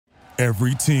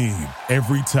Every team,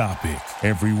 every topic,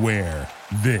 everywhere.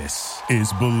 This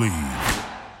is Believe.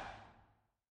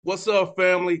 What's up,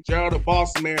 family? Gerald the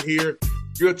Bossman here.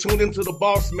 You're tuned into the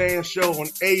Bossman Show on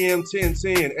AM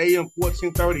 1010, AM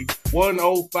 1430,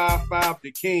 1055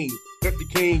 The King. Check The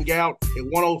King out at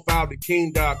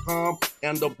 105theking.com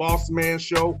and the Bossman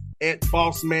Show at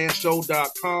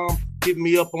bossmanshow.com. Hit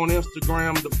me up on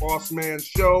Instagram, The Bossman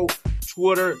Show,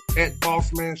 Twitter at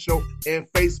Bossman Show, and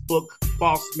Facebook,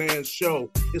 Bossman Show.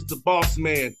 It's the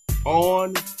Bossman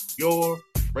on your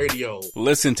radio.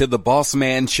 Listen to the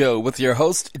Bossman Show with your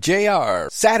host, JR,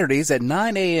 Saturdays at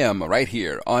 9 a.m. right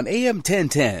here on AM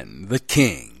 1010, The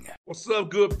King. What's up,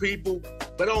 good people?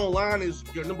 BetOnline is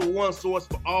your number one source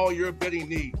for all your betting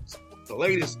needs. The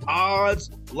latest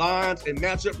odds, lines, and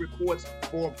matchup reports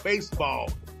for baseball,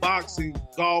 boxing,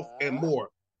 golf, and more.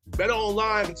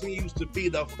 BetOnline continues to be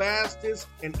the fastest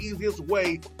and easiest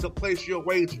way to place your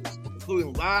wagers,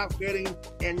 including live betting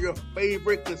and your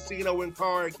favorite casino and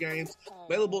card games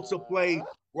available to play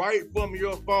right from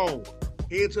your phone.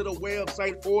 Head to the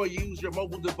website or use your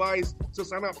mobile device to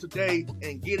sign up today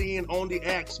and get in on the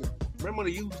action. Remember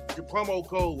to use your promo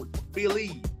code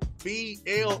BELIEVE,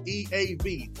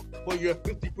 BLEAV, for your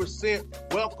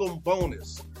 50% welcome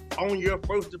bonus on your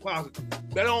first deposit.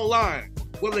 BetOnline,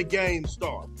 where the game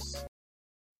starts.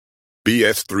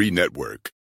 BS3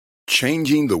 Network,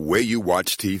 changing the way you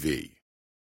watch TV.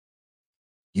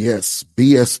 Yes,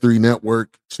 BS3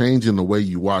 Network, changing the way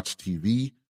you watch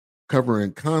TV,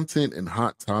 covering content and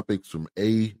hot topics from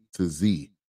A to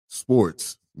Z,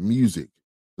 sports, music,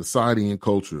 society and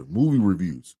culture, movie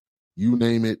reviews, you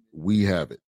name it, we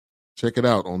have it. Check it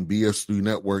out on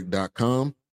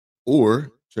bs3network.com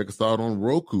or check us out on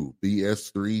Roku,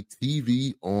 BS3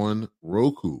 TV on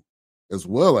Roku, as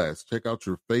well as check out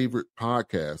your favorite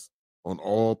podcast on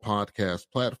all podcast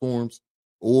platforms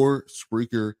or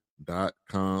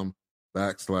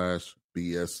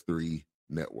Spreaker.com/BS3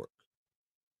 Network.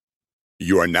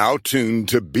 You are now tuned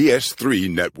to BS3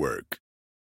 Network.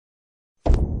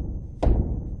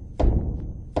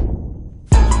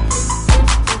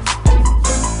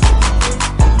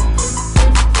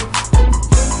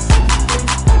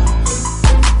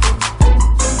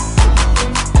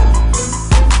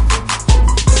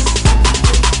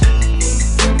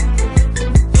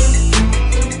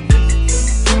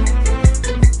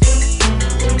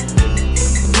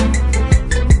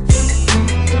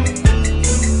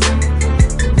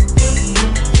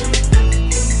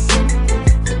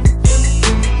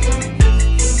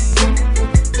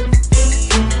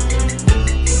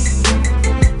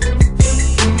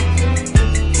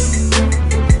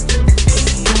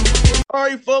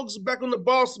 Folks, back on the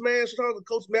Bossman Show. Shout out to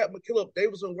Coach Matt McKillop,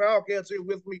 Davidson Wildcats here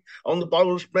with me on the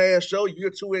Bossman Show. Year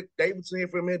two at Davidson here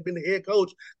for him, had been the head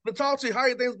coach. But talk to you, how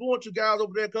are things going with you guys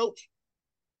over there, Coach?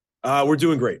 We're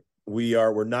doing great.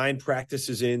 We're 9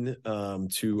 practices in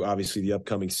to obviously the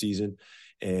upcoming season,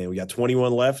 and we got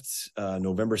 21 left.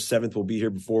 November 7th will be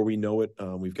here before we know it.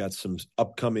 We've got some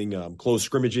upcoming closed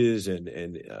scrimmages and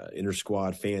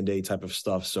inter-squad fan day type of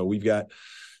stuff. So we've got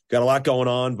a lot going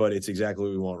on, but it's exactly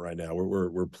what we want right now.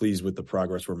 We're pleased with the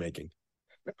progress we're making.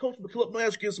 Now, Coach McKillop, let me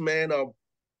ask you this, man.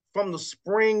 From the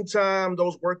springtime,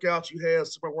 those workouts you had,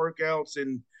 summer workouts,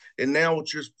 and now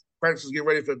with your practices getting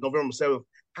ready for November 7th,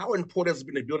 how important has it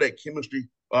been to build that chemistry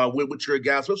with your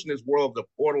guys, especially in this world of the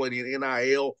portal and the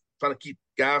NIL, trying to keep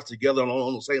guys together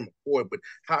on the same accord? But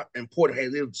how important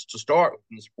has it to start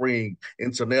in the spring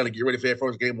until now to get ready for that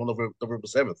first game on November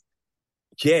 7th?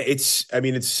 Yeah, it's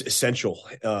essential.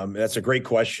 That's a great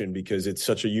question because it's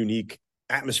such a unique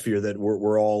atmosphere that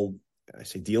we're all, I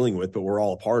say dealing with, but we're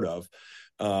all a part of.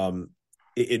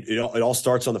 It all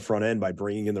starts on the front end by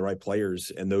bringing in the right players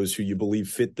and those who you believe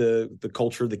fit the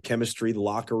culture, the chemistry, the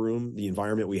locker room, the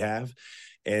environment we have.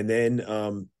 And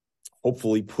then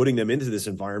hopefully putting them into this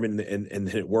environment and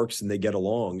then it works and they get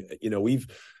along. We've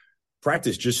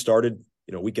practice just started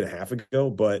a week and a half ago,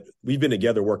 but we've been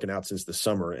together working out since the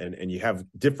summer and you have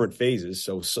different phases.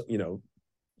 So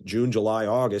June, July,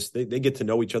 August, they get to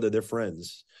know each other. They're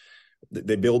friends.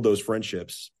 They build those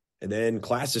friendships and then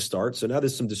classes start. So now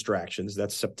there's some distractions.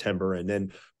 That's September. And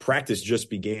then practice just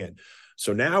began.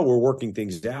 So now we're working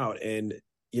things out and,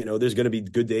 there's going to be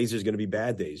good days. There's going to be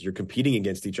bad days. You're competing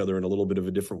against each other in a little bit of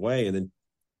a different way. And then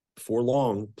before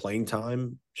long, playing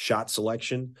time, shot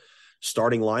selection,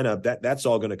 starting lineup, that's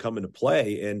all going to come into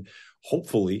play. And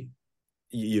hopefully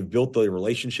you've built the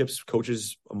relationships,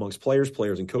 coaches amongst players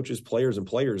and coaches, players and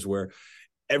players, where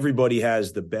everybody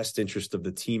has the best interest of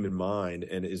the team in mind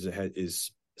and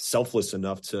is selfless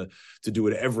enough to do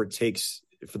whatever it takes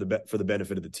for the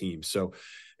benefit of the team. So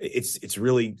it's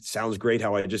really sounds great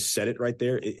how I just said it right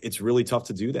there. It's really tough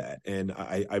to do that. And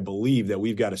I believe that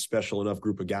we've got a special enough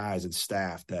group of guys and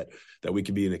staff that we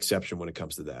can be an exception when it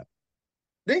comes to that.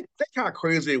 Think how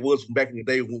crazy it was back in the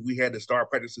day when we had to start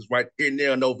practices right in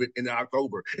there and over in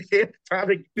October. Trying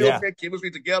to build that chemistry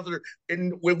together,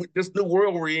 and with this new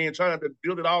world we're in, trying to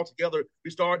build it all together. We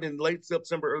started in late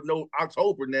September or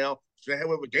October now. So have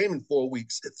a game in 4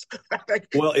 weeks. It's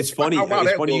funny.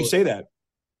 It's funny you say that.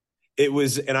 It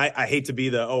was, and I hate to be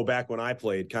the back when I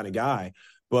played kind of guy,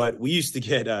 but we used to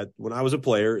get when I was a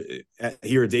player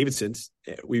here at Davidson's,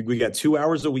 we got 2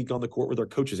 hours a week on the court with our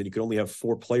coaches, and you could only have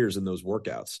 4 players in those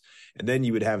workouts. And then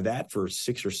you would have that for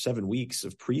 6 or 7 weeks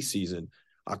of preseason.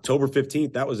 October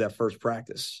 15th, that was that first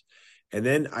practice. And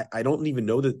then I don't even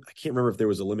know that, I can't remember if there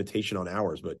was a limitation on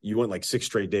hours, but you went like 6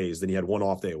 straight days, then you had 1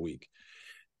 off day a week.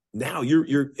 Now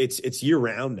it's year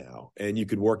round now, and you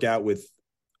could work out with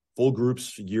full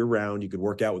groups year round. You could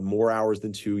work out with more hours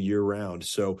than 2 year round.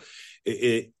 So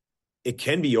it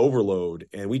can be overload,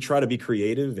 and we try to be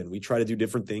creative, and we try to do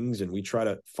different things, and we try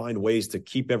to find ways to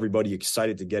keep everybody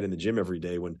excited to get in the gym every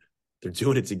day when they're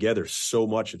doing it together so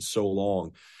much and so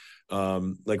long.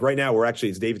 Like right now,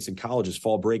 it's Davidson College's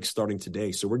fall break starting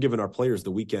today. So we're giving our players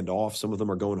the weekend off. Some of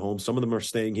them are going home. Some of them are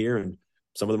staying here, and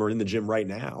some of them are in the gym right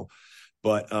now.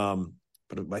 But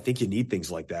I think you need things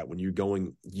like that when you're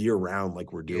going year round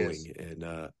like we're doing. Yes.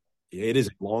 And it is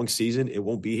a long season. It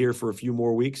won't be here for a few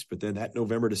more weeks, but then that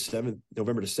November to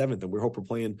 7th, and we hope we're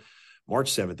playing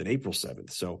March 7th and April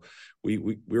 7th. So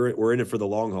we're in it for the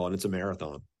long haul, and it's a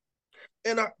marathon.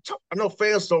 And I know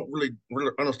fans don't really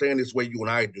understand this way you and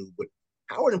I do, but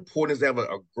how important is to have a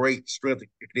great strength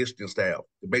and conditioning staff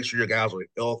to make sure your guys are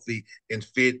healthy and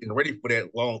fit and ready for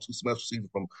that long 2-semester season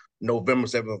from November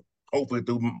 7th, hopefully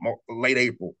through late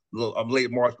April,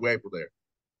 late March to April there?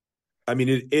 I mean,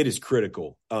 it is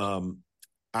critical.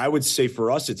 I would say for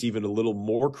us, it's even a little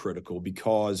more critical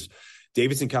because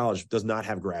Davidson College does not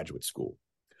have graduate school.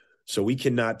 So we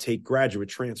cannot take graduate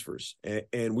transfers,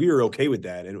 and we are okay with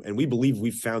that. And we believe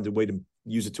we've found a way to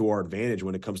use it to our advantage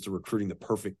when it comes to recruiting the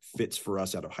perfect fits for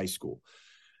us out of high school.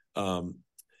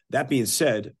 That being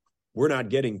said, we're not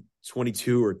getting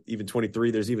 22 or even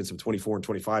 23. There's even some 24 and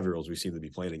 25-year-olds we seem to be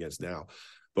playing against now.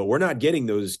 But we're not getting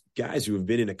those guys who have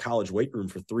been in a college weight room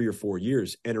for 3 or 4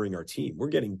 years entering our team. We're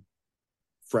getting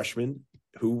freshmen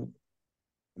who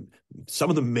some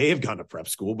of them may have gone to prep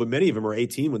school, but many of them are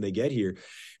 18 when they get here,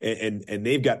 and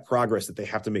they've got progress that they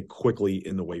have to make quickly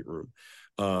in the weight room.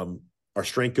 Our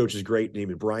strength coach is great,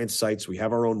 named Brian Seitz. We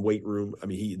have our own weight room. I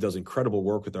mean, he does incredible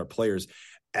work with our players,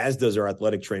 as does our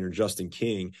athletic trainer, Justin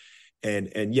King.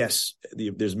 And yes,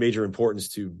 there's major importance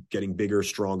to getting bigger,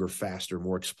 stronger, faster,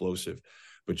 more explosive.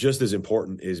 But just as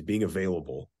important is being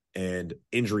available and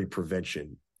injury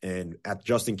prevention. And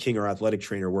Justin King, our athletic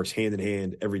trainer, works hand in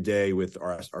hand every day with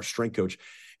our strength coach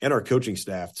and our coaching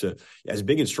staff to, as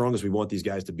big and strong as we want these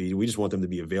guys to be, we just want them to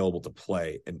be available to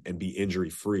play and be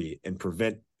injury-free and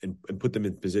prevent and put them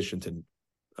in position to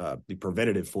be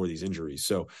preventative for these injuries.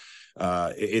 So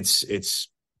it's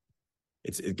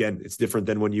different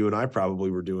than when you and I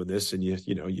probably were doing this and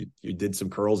you did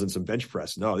some curls and some bench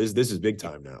press. No, this is big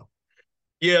time now.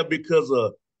 Yeah, because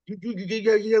he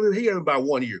got me by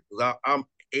 1 year because I'm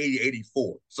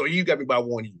 84. So you got me by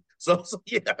 1 year. So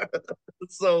yeah.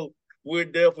 So we're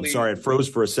definitely. I'm sorry, it froze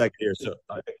for a second here. So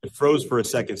it froze for a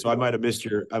second. So I might have missed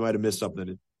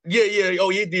something. Yeah. Oh,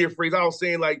 you did freeze. I was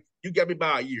saying like you got me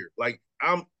by a year. Like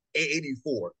I'm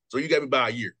 84. So you got me by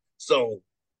a year. So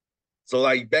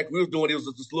like back when we was doing it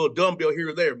was just a little dumbbell here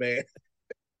or there, man.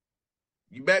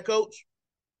 You back, coach?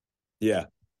 Yeah.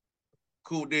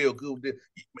 Cool deal.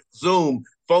 Zoom.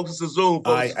 Focus to Zoom.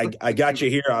 I got you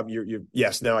here.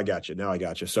 Yes, now I got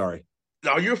you. Sorry.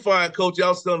 No, you're fine, coach.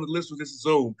 Y'all telling the listeners this is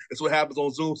Zoom. That's what happens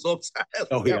on Zoom sometimes.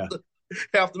 Oh, yeah.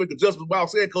 Have to make adjustments. While I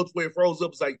was saying, coach, when it froze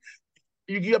up, it's like,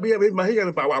 you got me having my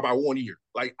head by 1 year.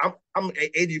 Like, I'm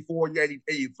 84, you're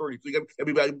 83, so you got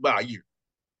me by a year.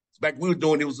 Back when we were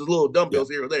doing it was a little dumbbells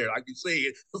here or there. Like you say,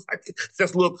 it was like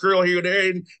just a little curl here or there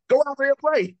and go out there and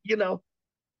play,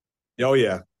 Oh,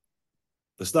 yeah.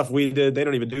 The stuff we did, they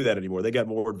don't even do that anymore. They got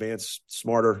more advanced,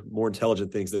 smarter, more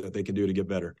intelligent things that they can do to get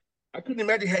better. I couldn't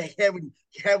imagine having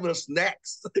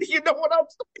snacks. You know what I'm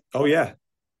saying? Oh, yeah.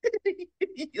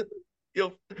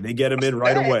 They get them in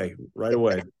right away.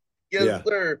 Yes,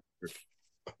 sir.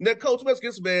 Now, Coach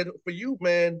Meskis, man, for you,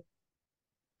 man,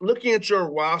 looking at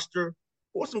your roster,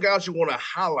 what are some guys you want to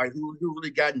highlight who really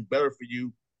gotten better for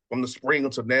you from the spring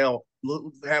until now,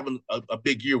 having a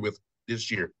big year with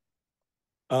this year?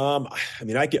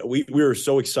 We were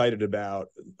so excited about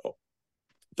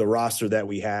the roster that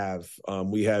we have.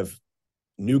 We have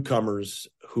newcomers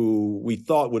who we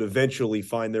thought would eventually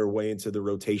find their way into the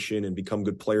rotation and become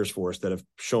good players for us that have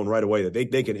shown right away that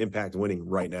they can impact winning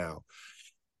right now.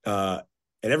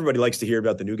 And everybody likes to hear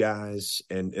about the new guys,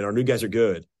 and our new guys are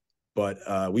good, but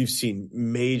we've seen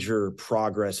major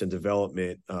progress and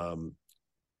development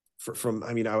from.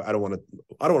 I mean, I don't want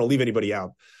to leave anybody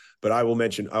out, but I will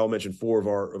mention 4 of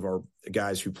our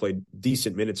guys who played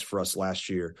decent minutes for us last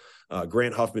year.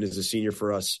 Grant Huffman is a senior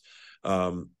for us.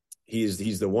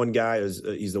 He's the one guy,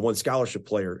 he's the one scholarship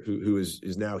player who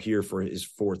is now here for his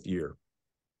 4th year.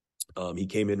 He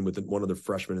came in with one other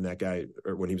freshman, and that guy,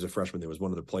 or when he was a freshman, there was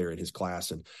one other player in his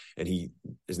class, and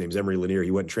his name's Emery Lanier.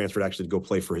 He went and transferred actually to go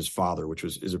play for his father, which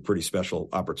is a pretty special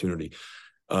opportunity.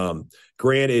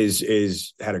 Grant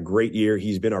is had a great year.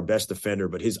 He's been our best defender,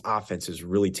 but his offense has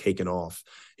really taken off.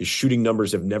 His shooting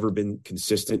numbers have never been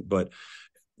consistent, but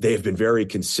they have been very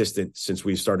consistent since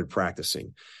we started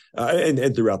practicing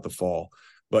and throughout the fall.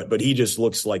 But he just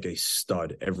looks like a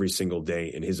stud every single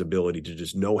day in his ability to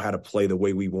just know how to play the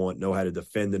way we want, know how to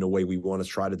defend in a way we want to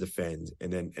try to defend,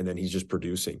 and then he's just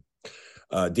producing.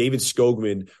 David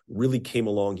Skogman really came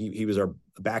along. He was our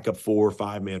backup 4 or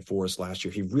 5-man for us last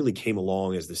year. He really came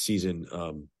along as the season,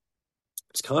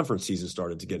 his conference season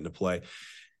started to get into play.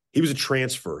 He was a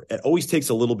transfer. It always takes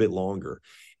a little bit longer,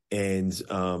 and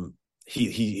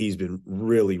he's been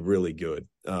really, really good.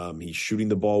 He's shooting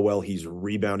the ball well. He's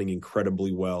rebounding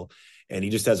incredibly well, and he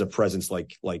just has a presence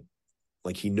like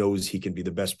he knows he can be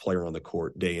the best player on the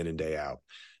court day in and day out.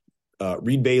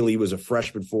 Reed Bailey was a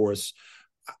freshman for us.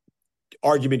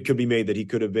 Argument could be made that he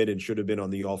could have been and should have been on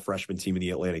the all-freshman team in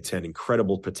the Atlantic 10.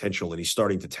 Incredible potential, and he's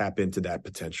starting to tap into that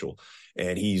potential.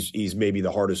 And he's maybe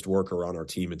the hardest worker on our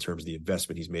team in terms of the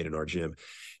investment he's made in our gym.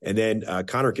 And then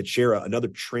Connor Kachera, another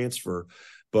transfer.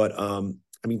 But,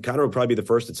 I mean, Connor would probably be the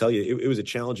first to tell you it was a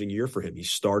challenging year for him. He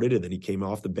started, and then he came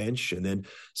off the bench, and then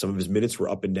some of his minutes were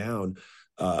up and down.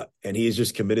 And he is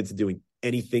just committed to doing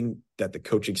anything that the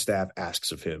coaching staff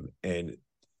asks of him. And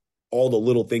all the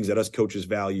little things that us coaches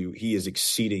value, he is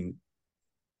exceeding,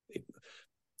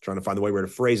 trying to find the way where to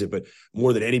phrase it, but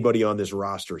more than anybody on this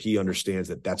roster, he understands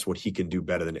that that's what he can do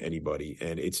better than anybody.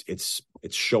 And it's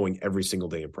showing every single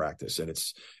day in practice. And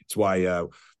it's why,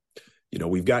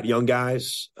 we've got young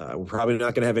guys. We're probably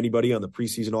not going to have anybody on the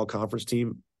preseason all-conference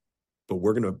team, but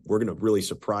we're gonna really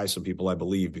surprise some people, I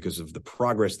believe, because of the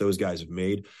progress those guys have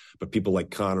made. But people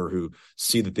like Connor who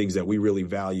see the things that we really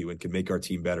value and can make our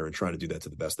team better and trying to do that to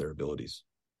the best of their abilities.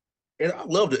 And I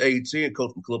love the A10,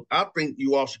 Coach McKillop. I think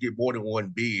you all should get more than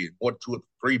 1 bid, or 2 or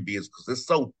 3 bids, because it's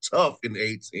so tough in the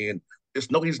A10.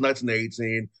 There's no easy nights in the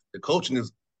A10. The coaching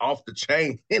is off the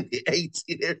chain in the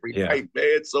A10 every night,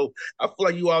 man. So I feel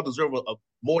like you all deserve a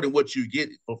more than what you get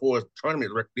before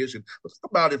tournament recognition. But talk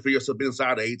about it for yourself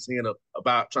inside the A10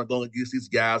 about trying to go against these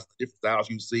guys, the different styles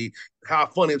you see, how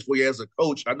fun it is for you as a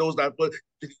coach. I know it's not fun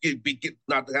to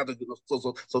not to have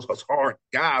so hard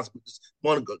guys, but just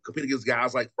want to compete against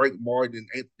guys like Frank Martin and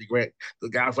Anthony Grant, the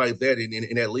guys like that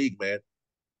in that league, man.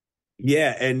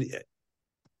 Yeah, and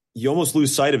you almost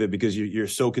lose sight of it because you're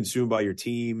so consumed by your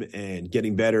team and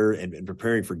getting better and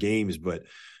preparing for games. But,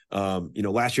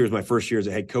 last year was my first year as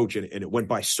a head coach, and it went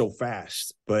by so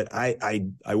fast. But I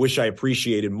wish I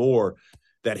appreciated more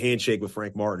that handshake with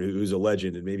Frank Martin, who's a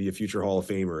legend and maybe a future Hall of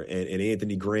Famer, and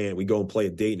Anthony Grant. We go and play a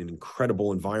date in an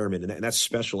incredible environment, and that's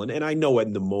special. And I know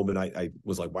in the moment I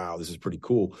was like, wow, this is pretty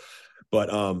cool. But,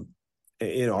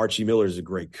 Archie Miller is a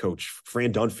great coach.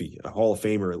 Fran Dunphy, a Hall of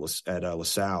Famer at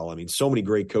LaSalle. I mean, so many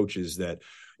great coaches that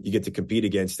you get to compete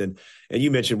against. And you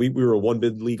mentioned we were a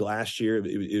 1-bid league last year.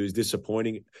 It was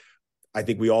disappointing. I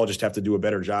think we all just have to do a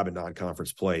better job in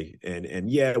non-conference play. And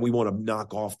yeah, we want to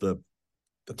knock off the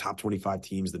top 25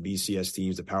 teams, the BCS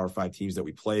teams, the Power 5 teams that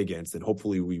we play against, and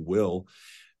hopefully we will.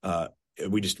 But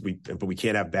we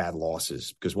can't have bad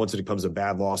losses, because once it becomes a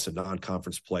bad loss in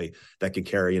non-conference play, that can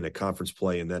carry into conference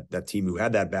play, and that team who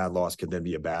had that bad loss could then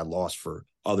be a bad loss for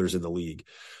others in the league.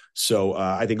 So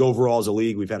I think overall as a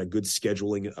league, we've had a good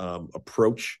scheduling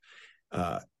approach.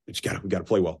 We got to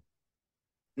play well.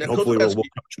 Now, hopefully we'll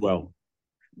coach well.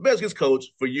 Best coach,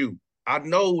 for you, I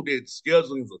know that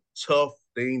scheduling is a tough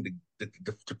thing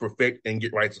to perfect and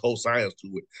get right. This whole science to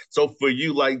it. So for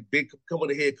you, like becoming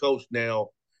the head coach now,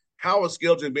 how has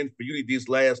scheduling been for you these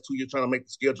last 2 years, trying to make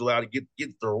the schedule out and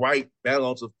get the right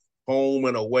balance of home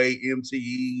and away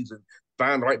MTEs and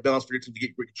find the right balance for your team to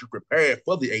get you prepared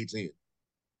for the A10?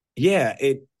 Yeah,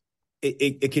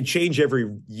 it can change every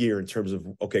year in terms of,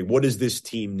 okay, what does this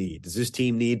team need? Does this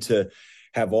team need to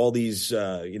have all these,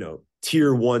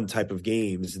 tier 1 type of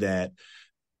games that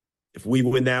If we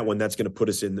win that one, that's going to put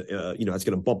us in, that's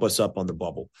going to bump us up on the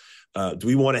bubble. Do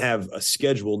we want to have a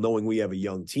schedule knowing we have a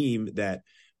young team that,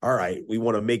 all right, we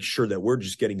want to make sure that we're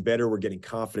just getting better, we're getting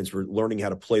confidence, we're learning how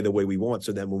to play the way we want,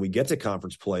 so that when we get to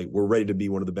conference play, we're ready to be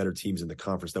one of the better teams in the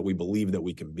conference that we believe that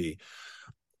we can be.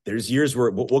 There's years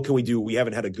where, what can we do? We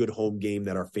haven't had a good home game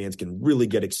that our fans can really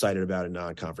get excited about in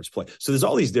non-conference play. So there's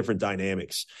all these different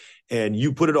dynamics, and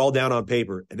you put it all down on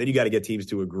paper, and then you got to get teams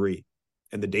to agree,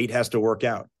 and the date has to work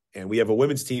out. And we have a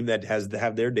women's team that has to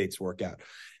have their dates work out.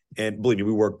 And believe me,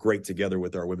 we work great together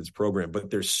with our women's program, but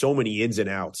there's so many ins and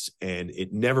outs, and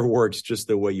it never works just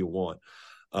the way you want.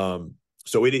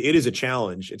 So it is a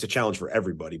challenge. It's a challenge for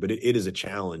everybody, but it is a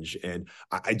challenge. And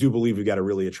I do believe we've got a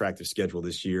really attractive schedule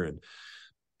this year, and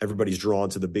everybody's drawn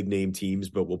to the big name teams,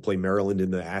 but we'll play Maryland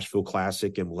in the Asheville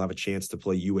Classic, and we'll have a chance to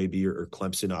play UAB or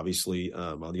Clemson, obviously,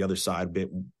 on the other side,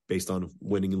 based on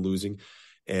winning and losing.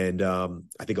 And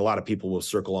I think a lot of people will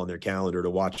circle on their calendar to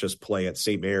watch us play at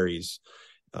St. Mary's.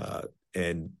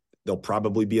 And they'll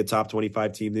probably be a top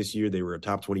 25 team this year. They were a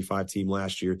top 25 team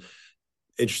last year.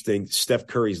 Interesting. Steph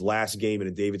Curry's last game in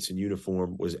a Davidson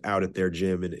uniform was out at their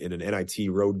gym in an NIT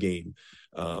road game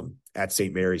at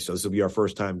St. Mary's. So this will be our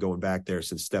first time going back there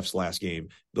since Steph's last game.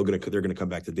 They're going to come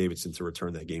back to Davidson to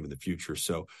return that game in the future.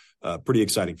 So pretty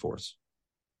exciting for us.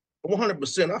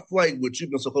 100%. I feel like with you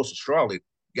being so close to Charlotte,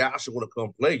 guys should want to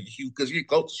come play you because you're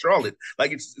close to Charlotte.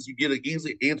 Like it's you get an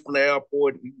easy in from the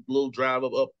airport, a little drive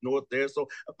up north there. So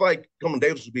I feel like coming to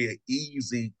Davis would be an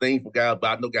easy thing for guys, but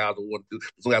I know guys don't want to do.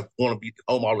 Some guys want to be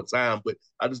home all the time, but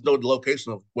I just know the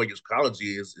location of where your college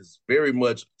is very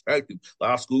much attractive. A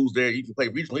lot of schools there, you can play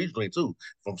regionally too,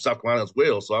 from South Carolina as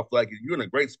well. So I feel like you're in a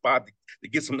great spot to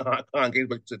get some non-con games.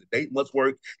 But the date must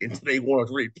work, and they want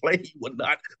to really play you or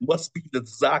not. Must be the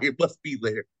desire, must be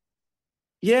there.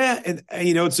 Yeah, and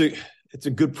it's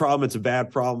a good problem. It's a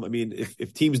bad problem. I mean,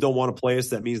 if teams don't want to play us,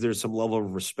 that means there's some level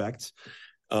of respect.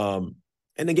 And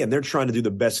again, they're trying to do the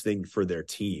best thing for their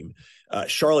team.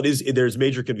 Charlotte there's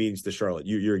major convenience to Charlotte.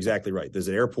 You're exactly right. There's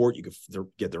an airport. You can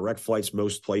get direct flights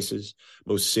most places,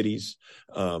 most cities.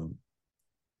 There's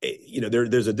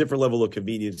a different level of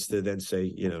convenience to then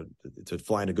say, to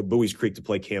fly into Bowie's Creek to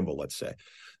play Campbell, let's say.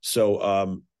 So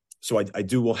I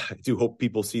do hope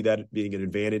people see that being an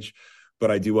advantage. But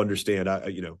I do understand,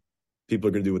 people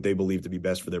are going to do what they believe to be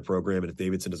best for their program. And if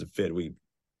Davidson doesn't fit,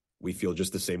 we feel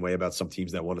just the same way about some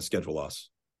teams that want to schedule us.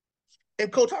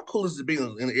 And Coach, how cool is it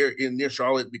being in near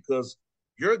Charlotte? Because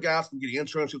your guys can get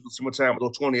internships with summertime with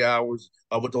those 20 hours,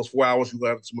 with those 4 hours you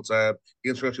have in summertime,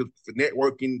 internships for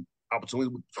networking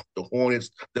opportunities with the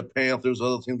Hornets, the Panthers,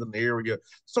 other teams in the area.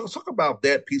 So talk about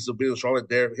that piece of being in Charlotte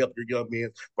there to help your young men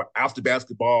for after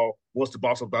basketball, once the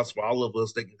Boston basketball, all of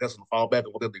us, they can have some fall back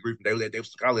and whatever degree from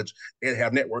Davidson College and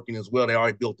have networking as well. They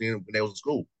already built in when they was in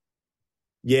school.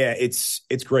 Yeah, it's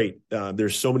great.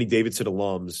 There's so many Davidson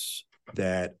alums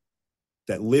that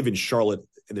live in Charlotte,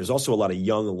 and there's also a lot of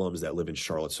young alums that live in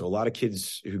Charlotte. So a lot of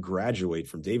kids who graduate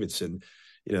from Davidson,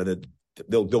 that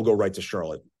they'll go right to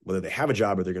Charlotte, whether they have a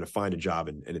job or they're going to find a job,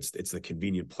 and it's the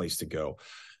convenient place to go.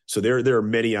 So there are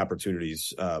many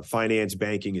opportunities. Finance,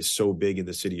 banking is so big in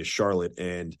the city of Charlotte,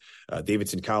 and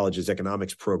Davidson College's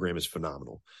economics program is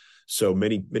phenomenal. So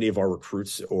many of our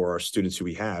recruits or our students who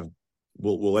we have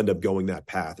will end up going that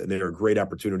path, and there are great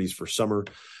opportunities for summer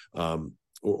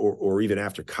or even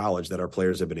after college that our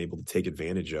players have been able to take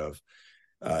advantage of.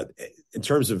 In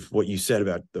terms of what you said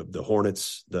about the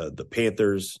Hornets, the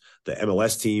Panthers, the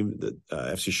MLS team, the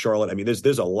FC Charlotte, I mean,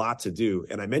 there's a lot to do.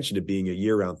 And I mentioned it being a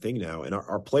year-round thing now. And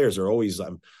our players are always,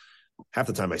 half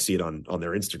the time I see it on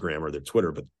their Instagram or their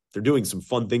Twitter, but they're doing some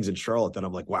fun things in Charlotte that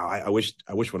I'm like, wow, I wish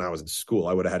when I was in school,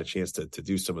 I would have had a chance to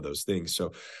do some of those things.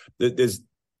 So there's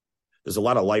a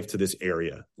lot of life to this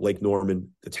area. Lake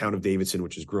Norman, the town of Davidson,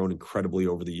 which has grown incredibly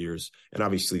over the years, and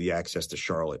obviously the access to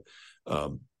Charlotte.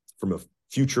 From a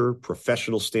future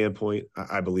professional standpoint,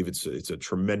 I believe it's a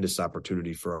tremendous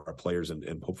opportunity for our players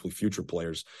and hopefully future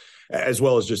players, as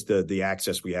well as just the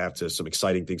access we have to some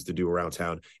exciting things to do around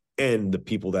town and the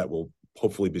people that will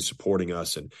hopefully be supporting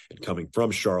us and coming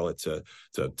from Charlotte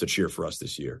to cheer for us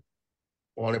this year.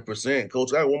 100%.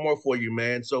 Coach, I have one more for you,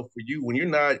 man. So for you, when you're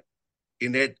not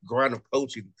in that grind of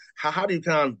coaching, how do you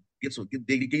kind of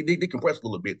decompress a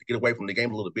little bit, to get away from the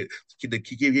game a little bit, to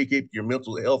keep your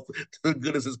mental health as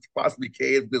good as it possibly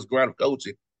can with this grind of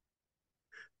coaching?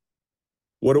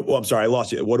 I'm sorry, I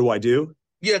lost you. What do I do?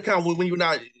 Yeah, kind of when you're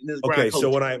not in this grind. Okay,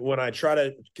 so when I try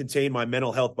to contain my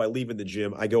mental health by leaving the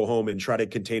gym, I go home and try to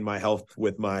contain my health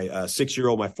with my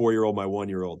 6-year-old, my 4-year-old, my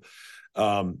 1-year-old.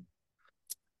 But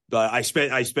I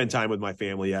spend time with my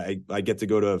family. I get to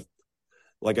go to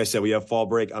like I said, we have fall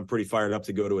break. I'm pretty fired up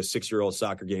to go to a 6-year-old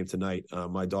soccer game tonight.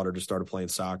 My daughter just started playing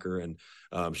soccer, and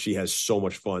she has so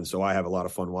much fun. So I have a lot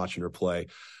of fun watching her play.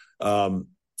 I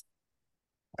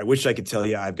wish I could tell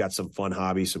you I've got some fun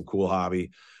hobby, some cool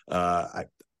hobby.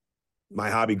 My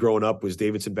hobby growing up was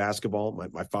Davidson basketball.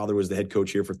 My father was the head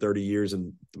coach here for 30 years,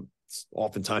 and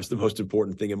oftentimes the most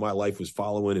important thing in my life was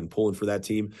following and pulling for that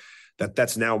team.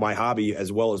 That's now my hobby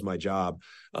as well as my job.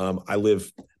 I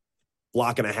live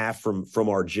block and a half from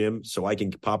our gym, so I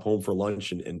can pop home for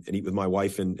lunch and eat with my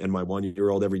wife and my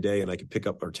 1-year-old every day, and I can pick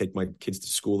up or take my kids to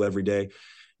school every day,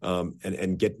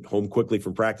 and get home quickly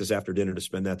from practice after dinner to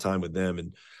spend that time with them.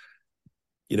 And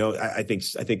I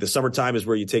think the summertime is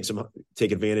where you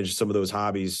take advantage of some of those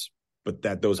hobbies,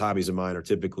 but those hobbies of mine are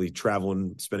typically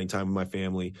traveling, spending time with my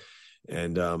family,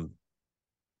 and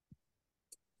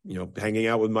hanging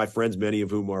out with my friends, many of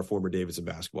whom are former Davidson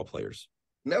basketball players.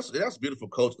 And that's beautiful,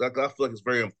 Coach. I feel like it's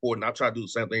very important. I try to do the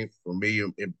same thing for me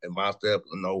and my staff.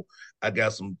 I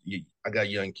got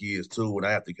young kids too, and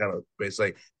I have to kind of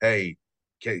say, hey,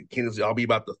 I'll be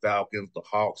about the Falcons, the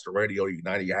Hawks, the Radio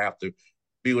United. You have to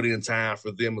build in time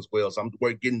for them as well. So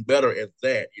we're getting better at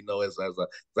that, as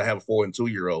I have a 4 and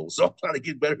 2-year-old. So I'm trying to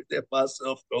get better at that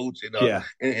myself, Coach, and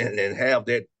have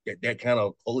that kind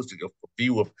of holistic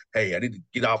view of, hey, I need to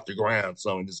get off the ground,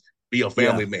 so and just be a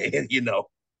family man,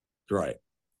 Right.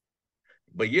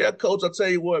 But yeah, Coach, I'll tell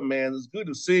you what, man, it's good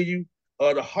to see you.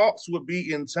 The Hawks will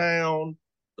be in town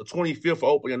the 25th for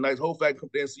opening night. Hopefully I can come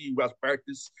there and see you guys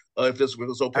practice if it's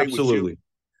okay with you.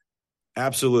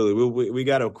 Absolutely. We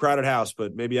got a crowded house,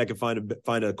 but maybe I can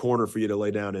find a corner for you to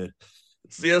lay down in.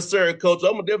 Yes, sir, Coach.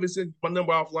 I'm gonna definitely send my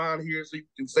number offline here so you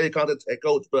can stay in contact with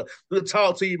Coach. But good to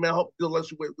talk to you, man. I hope to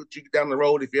let you down the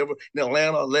road. If you're ever in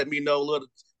Atlanta, let me know. Love to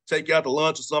take you out to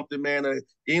lunch or something, man.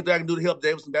 Anything I can do to help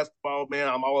Davidson basketball, man,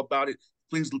 I'm all about it.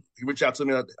 Please reach out to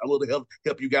me. I'd love to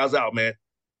help you guys out, man.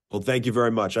 Well, thank you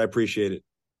very much. I appreciate it.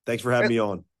 Thanks for having me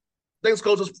on. Thanks,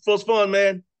 Coach. It was fun,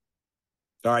 man.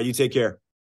 All right, you take care.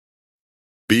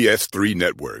 BS3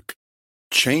 Network,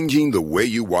 changing the way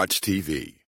you watch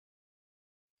TV.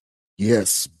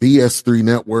 Yes, BS3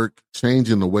 Network,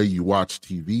 changing the way you watch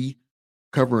TV,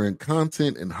 covering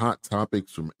content and hot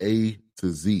topics from A to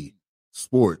Z,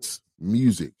 sports,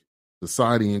 music,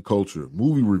 society and culture,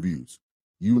 movie reviews.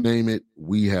 You name it,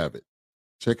 we have it.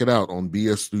 Check it out on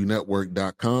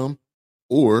bs3network.com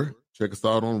or check us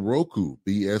out on Roku,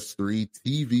 BS3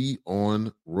 TV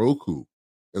on Roku,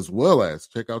 as well as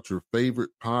check out your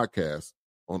favorite podcast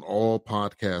on all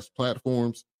podcast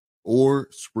platforms or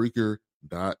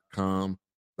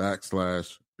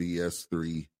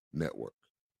Spreaker.com/BS3 Network.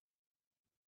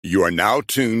 You are now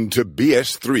tuned to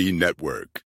BS3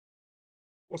 Network.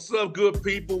 What's up, good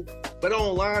people? Bet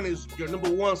Online is your number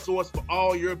one source for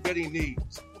all your betting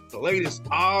needs. The latest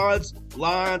odds,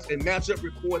 lines, and matchup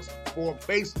reports for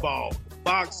baseball,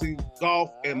 boxing,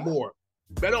 golf, and more.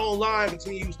 Bet Online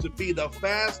continues to be the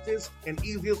fastest and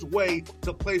easiest way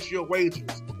to place your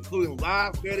wagers, including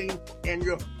live betting and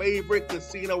your favorite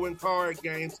casino and card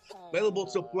games available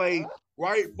to play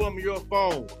right from your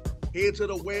phone. Head to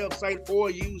the website or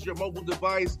use your mobile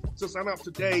device to sign up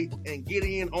today and get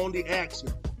in on the action.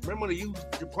 Remember to use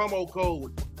your promo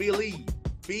code BELIEVE,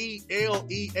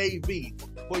 BLEAV,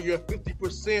 for your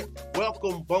 50%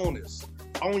 welcome bonus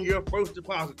on your first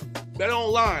deposit. Bet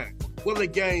Online, where the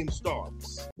game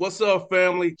starts. What's up,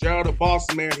 family? Jared the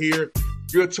Bossman here.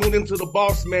 You're tuned into the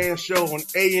Bossman Show on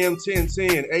AM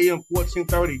 1010, AM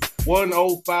 1430,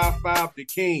 1055 The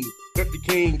King. Let the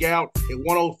King out at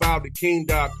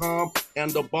 105theking.com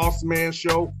and the Bossman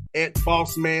Show at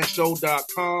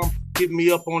bossmanshow.com. Hit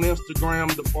me up on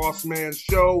Instagram, The Bossman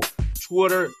Show,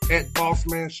 Twitter at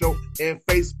Bossman Show, and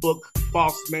Facebook,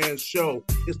 Bossman Show.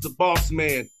 It's the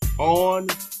Bossman on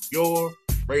your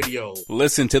radio.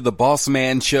 Listen to the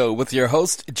Bossman Show with your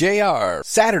host, JR,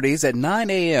 Saturdays at 9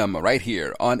 a.m. right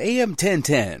here on AM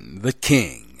 1010, The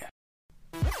King.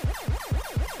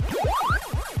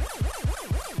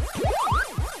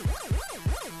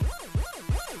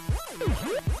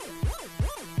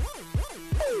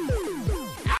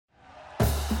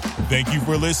 Thank you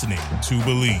for listening to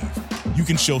Believe. You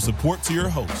can show support to your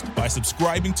host by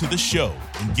subscribing to the show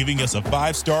and giving us a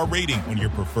 5-star rating on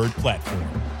your preferred platform.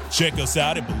 Check us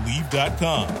out at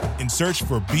Believe.com and search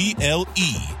for BLEAV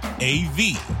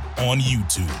on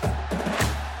YouTube.